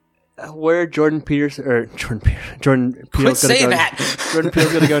wonder where Jordan Peele's going to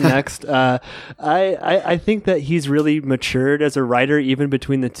go next. I think that he's really matured as a writer, even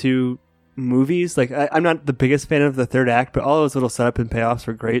between the two movies. Like, I'm not the biggest fan of the third act, but all those little setup and payoffs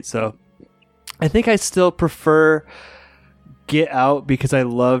were great. So I think I still prefer Get Out because I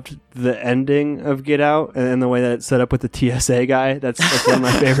loved the ending of Get Out and the way that it's set up with the TSA guy. That's one of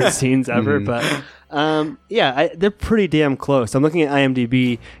my favorite scenes ever. But they're pretty damn close. I'm looking at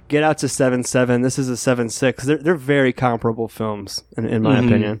IMDb. Get Out's a 7.7. This is a 7.6. They're very comparable films in my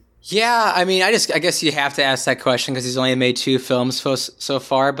opinion. Yeah, I mean, I guess you have to ask that question because he's only made 2 films so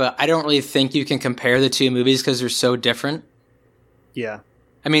far, but I don't really think you can compare the 2 movies because they're so different. Yeah.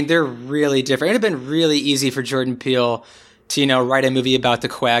 I mean, they're really different. It would have been really easy for Jordan Peele to, write a movie about the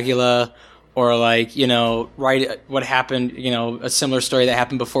coagula or write what happened, a similar story that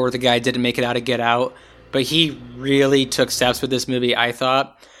happened before where the guy didn't make it out of Get Out. But he really took steps with this movie, I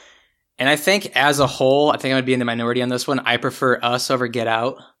thought. And I think as a whole, I think I'm going to be in the minority on this one. I prefer Us over Get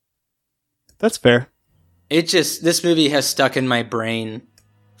Out. That's fair. This movie has stuck in my brain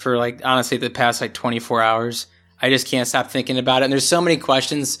for honestly the past 24 hours. I just can't stop thinking about it. And there's so many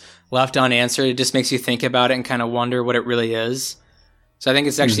questions left unanswered. It just makes you think about it and kind of wonder what it really is. So I think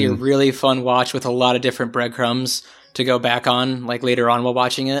it's actually a really fun watch with a lot of different breadcrumbs to go back on later on while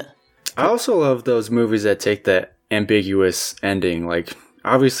watching it. I also love those movies that take that ambiguous ending. Like,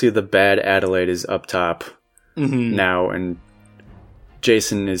 obviously the bad Adelaide is up top now, and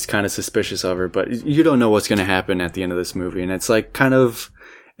Jason is kind of suspicious of her, but you don't know what's going to happen at the end of this movie. And it's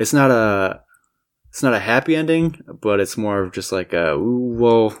it's not a happy ending, but it's more of just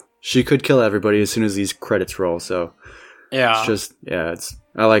she could kill everybody as soon as these credits roll. So yeah,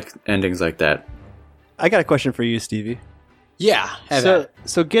 I like endings like that. I got a question for you, Stevie. Yeah.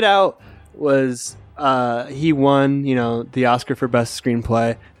 So Get Out was, he won, the Oscar for Best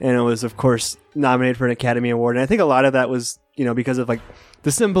Screenplay, and it was, of course, nominated for an Academy Award. And I think a lot of that was, because of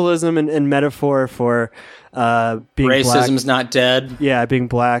the symbolism and metaphor for being racism's black. Not dead. Yeah, being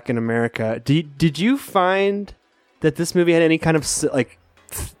black in America. Did you find that this movie had any kind of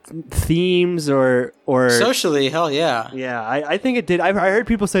themes or socially? Hell yeah. Yeah, I think it did. I heard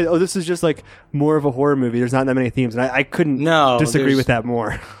people say, "Oh, this is just more of a horror movie. There's not that many themes," and I couldn't disagree with that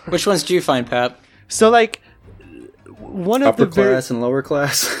more. Which ones do you find, Pep? So one of upper the class and lower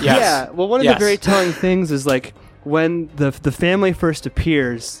class. Yes. Yeah. Well, one of the very telling things is when the family first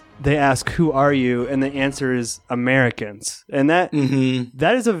appears, they ask, "Who are you?" and the answer is Americans, and that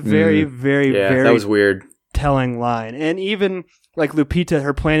is a very, very, very that was weird, telling line. And even Lupita,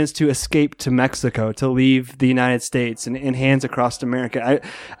 her plan is to escape to Mexico, to leave the United States and hands across America.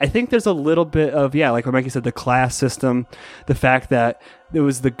 I think there's a little bit of, like Mikey said, the class system, the fact that it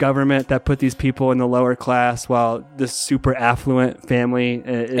was the government that put these people in the lower class while this super affluent family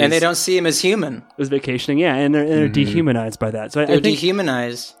and they don't see him as human. Was vacationing, and they're dehumanized by that. So they're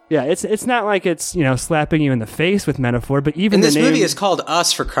dehumanized. Yeah, it's not like it's slapping you in the face with metaphor, but even and this the name, movie is called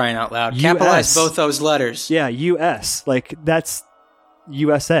Us, for crying out loud. Capitalize both those letters. Yeah, U.S. That's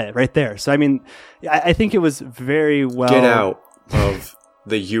USA right there. So I mean, I think it was very well. Get out of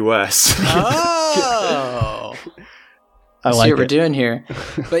the U.S. Oh. I see what we're doing here.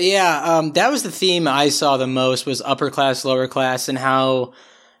 But yeah, that was the theme I saw the most, was upper class, lower class, and how,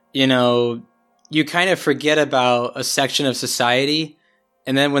 you kind of forget about a section of society,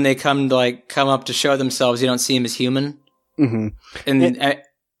 and then when they come up to show themselves, you don't see them as human. Mm-hmm.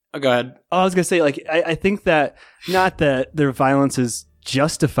 Go ahead. I was going to say, I think that, not that their violence is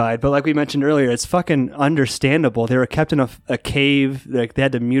justified, but like we mentioned earlier, it's fucking understandable. They were kept in a cave, they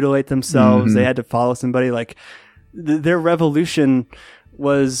had to mutilate themselves, they had to follow somebody, their revolution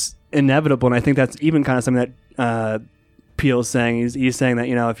was inevitable, and I think that's even kind of something that Peele's saying. He's saying that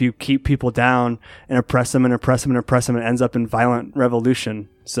if you keep people down and oppress them and oppress them and oppress them, it ends up in violent revolution.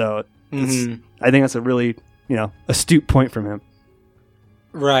 So I think that's a really astute point from him.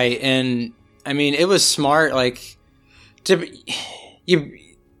 Right, and I mean it was smart.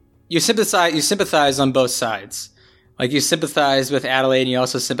 You sympathize on both sides. Like, you sympathize with Adelaide and you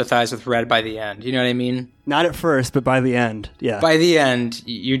also sympathize with Red by the end. You know what I mean? Not at first, but by the end. Yeah. By the end,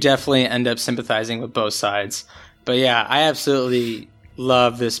 you definitely end up sympathizing with both sides. But yeah, I absolutely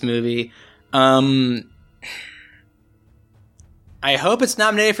love this movie. I hope it's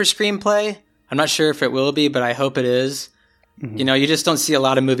nominated for screenplay. I'm not sure if it will be, but I hope it is. Mm-hmm. You know, you just don't see a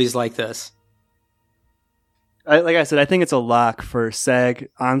lot of movies like this. Like I said, I think it's a lock for SAG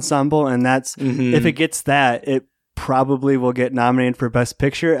Ensemble, and that's if it gets that, it probably will get nominated for Best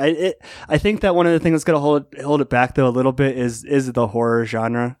Picture. I think that one of the things that's going to hold it back though a little bit is the horror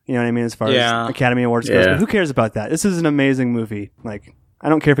genre. You know what I mean? As far as Academy Awards goes, but who cares about that? This is an amazing movie. Like, I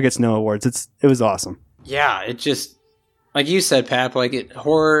don't care if it gets no awards. It was awesome. Yeah, it just, like you said, Pap, like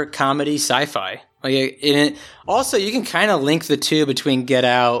horror, comedy, sci-fi. Like also, you can kind of link the two between Get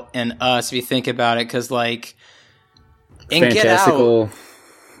Out and Us if you think about it, because like in fantastical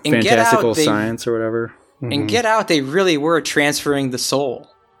they, science or whatever. In Get Out, they really were transferring the soul.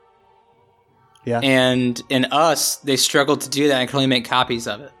 Yeah. And in Us, they struggled to do that and could only make copies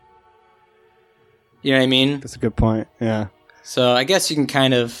of it. You know what I mean? That's a good point. Yeah. So I guess you can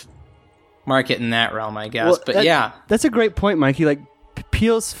kind of mark it in that realm, I guess. Well, but yeah. That's a great point, Mikey. Like,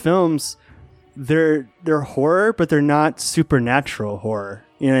 Peele's films, they're horror, but they're not supernatural horror.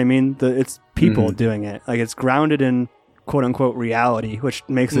 You know what I mean? It's people doing it. Like, it's grounded in quote-unquote reality, which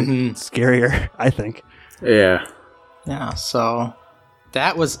makes it scarier, I think. Yeah. Yeah, so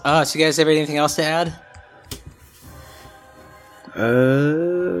that was Us. You guys have anything else to add?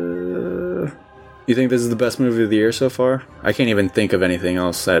 You think this is the best movie of the year so far? I can't even think of anything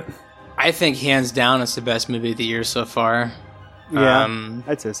else that... I think hands down it's the best movie of the year so far. Yeah,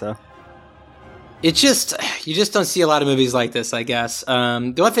 I'd say so. You just don't see a lot of movies like this, I guess.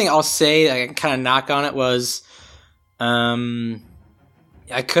 The one thing I'll say, I can kind of knock on it, was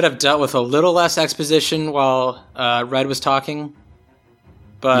I could have dealt with a little less exposition while Red was talking.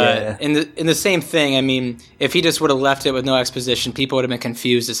 But in the same thing, I mean, if he just would have left it with no exposition, people would have been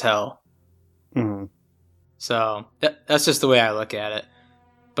confused as hell. Mm-hmm. So that's just the way I look at it.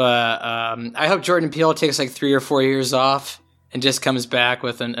 But I hope Jordan Peele takes like 3 or 4 years off and just comes back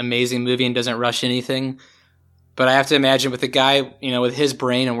with an amazing movie and doesn't rush anything. But I have to imagine with the guy, you know, with his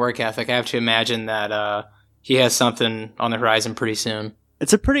brain and work ethic, I have to imagine that he has something on the horizon pretty soon.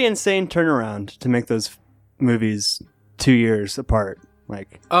 It's a pretty insane turnaround to make those movies 2 years apart.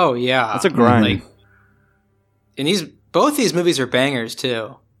 Like, oh yeah, it's a grind. Like, and both these movies are bangers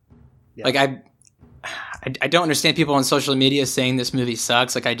too. Yeah. Like I don't understand people on social media saying this movie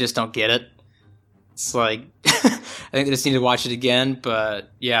sucks. Like, I just don't get it. It's like I think they just need to watch it again.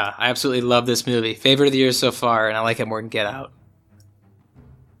 But yeah, I absolutely love this movie. Favorite of the year so far, and I like it more than Get Out.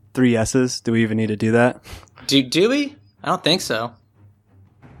 3 yeses? Do we even need to do that? Do we? I don't think so.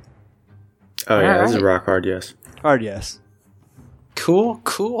 Oh yeah, that's a rock hard yes. Hard yes.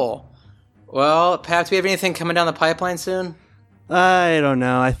 Cool. Well, Pat, do we have anything coming down the pipeline soon? I don't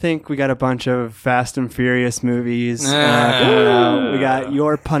know. I think we got a bunch of Fast and Furious movies coming out. We got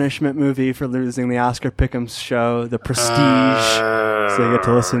Your Punishment movie for losing the Oscar Pick'ems show, The Prestige. So you get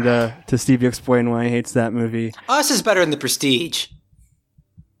to listen to Stevie explain why he hates that movie. Us is better than The Prestige.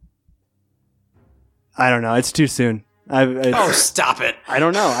 I don't know. It's too soon. Stop it. I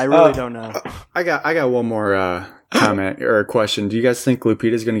don't know. I really don't know. I got one more comment or question. Do you guys think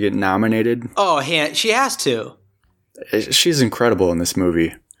Lupita's going to get nominated? Oh, she has to. She's incredible in this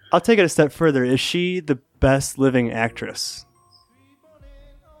movie. I'll take it a step further. Is she the best living actress?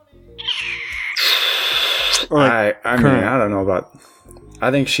 I mean, I don't know about... I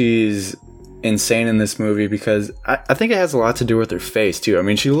think she's insane in this movie because I think it has a lot to do with her face, too. I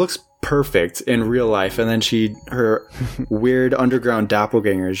mean, she looks perfect in real life, and then her weird underground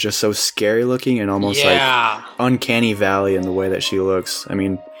doppelganger is just so scary looking and almost like uncanny valley in the way that she looks. I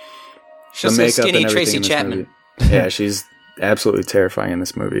mean, she's the makeup skinny and Tracy Chapman. Movie. Yeah, she's absolutely terrifying in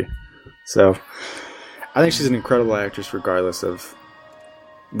this movie. So I think she's an incredible actress regardless of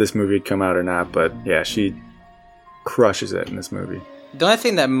this movie had come out or not, but yeah, she crushes it in this movie. The only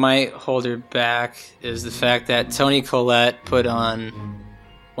thing that might hold her back is the fact that Toni Collette put on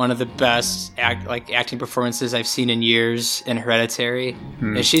one of the best acting performances I've seen in years in Hereditary,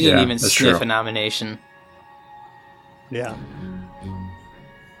 and she didn't even sniff a nomination. Yeah.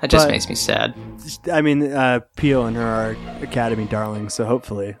 That just makes me sad. I mean, Peele and her are Academy darlings, so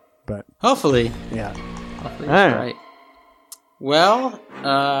hopefully. Hopefully. Yeah. Hopefully that's right. Well,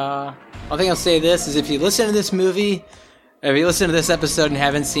 one thing I'll say this is if you listen to this movie, if you listen to this episode and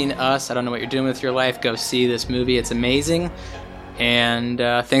haven't seen Us, I don't know what you're doing with your life, go see this movie. It's amazing. And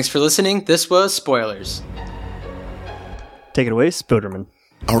thanks for listening. This was Spoilers. Take it away, Spoderman.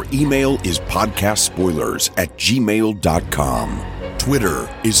 Our email is podcastspoilers@gmail.com. Twitter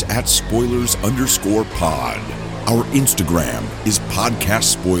is @spoilers_pod. Our Instagram is Podcast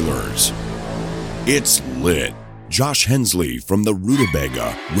Spoilers. It's lit. Josh Hensley from the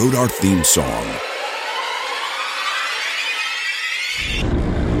Rutabaga wrote our theme song.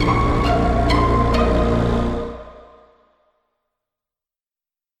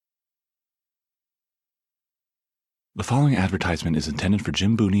 The following advertisement is intended for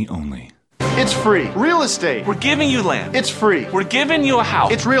Jim Booney only. It's free. Real estate. We're giving you land. It's free. We're giving you a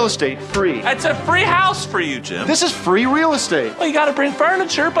house. It's real estate. Free. It's a free house for you, Jim. This is free real estate. Well, you gotta bring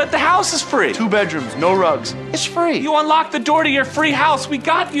furniture, but the house is free. 2 bedrooms, no rugs. It's free. You unlock the door to your free house. We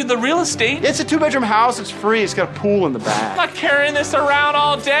got you the real estate. It's a 2-bedroom house. It's free. It's got a pool in the I'm back. not carrying this around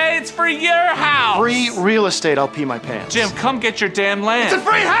all day. It's for your house. Free real estate. I'll pee my pants. Jim, come get your damn land. It's a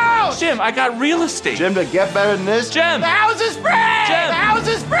free house! Jim, I got real estate. Jim, to get better than this, Jim. the house is free! Jim. The house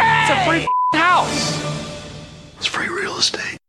is free! It's a free house. It's free real estate.